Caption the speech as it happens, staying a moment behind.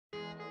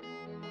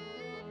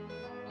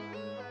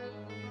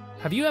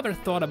Have you ever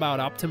thought about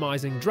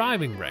optimizing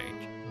driving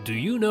range? Do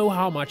you know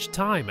how much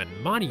time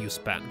and money you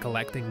spend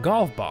collecting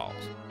golf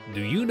balls?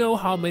 Do you know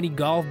how many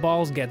golf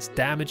balls gets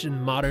damaged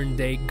in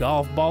modern-day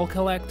golf ball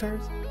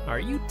collectors? Are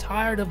you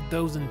tired of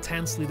those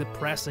intensely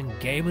depressing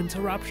game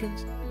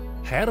interruptions?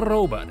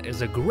 Herrobot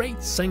is a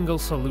great single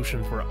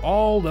solution for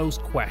all those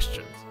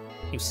questions.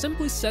 You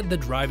simply set the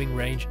driving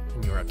range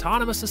and your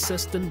autonomous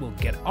assistant will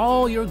get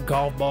all your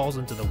golf balls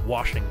into the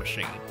washing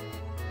machine.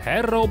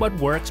 Herrobot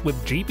works with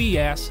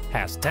GPS,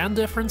 has 10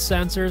 different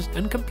sensors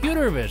and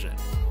computer vision,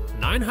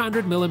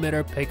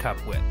 900mm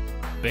pickup width,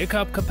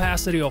 pickup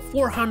capacity of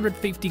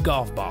 450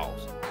 golf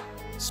balls,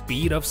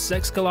 speed of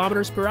 6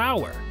 km per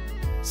hour,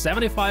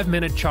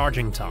 75-minute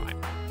charging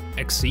time,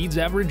 exceeds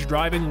average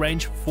driving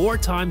range 4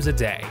 times a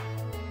day.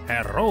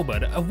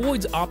 Herrobot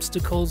avoids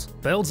obstacles,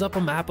 builds up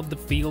a map of the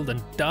field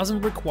and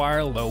doesn't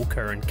require low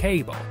current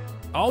cable.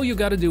 All you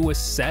gotta do is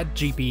set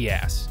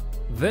GPS.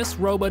 This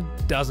robot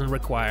doesn't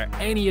require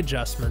any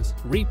adjustments,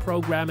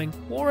 reprogramming,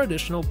 or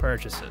additional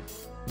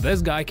purchases.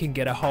 This guy can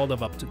get a hold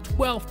of up to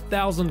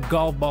 12,000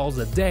 golf balls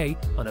a day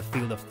on a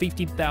field of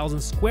 50,000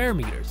 square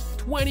meters,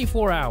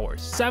 24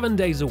 hours, 7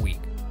 days a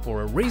week.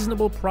 For a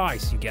reasonable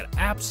price, you get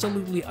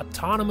absolutely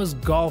autonomous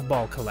golf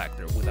ball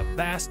collector with a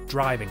vast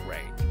driving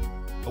range.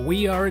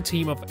 We are a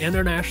team of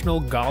international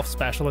golf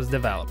specialist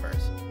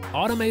developers.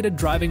 Automated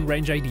driving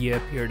range idea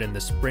appeared in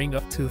the spring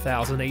of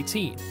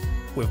 2018.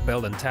 We've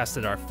built and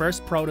tested our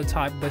first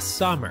prototype this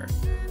summer.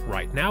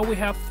 Right now we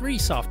have 3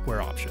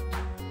 software options.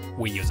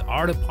 We use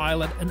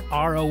Autopilot and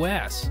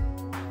ROS.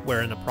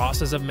 We're in the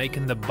process of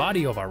making the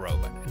body of our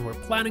robot and we're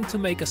planning to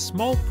make a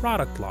small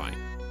product line.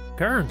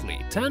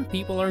 Currently, 10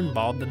 people are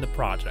involved in the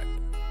project.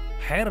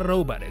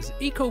 Herrobot is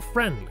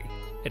eco-friendly.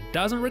 It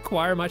doesn't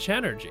require much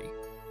energy.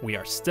 We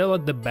are still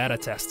at the beta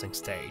testing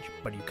stage,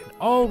 but you can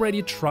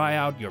already try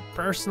out your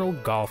personal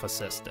golf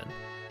assistant.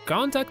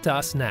 Contact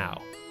us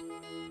now.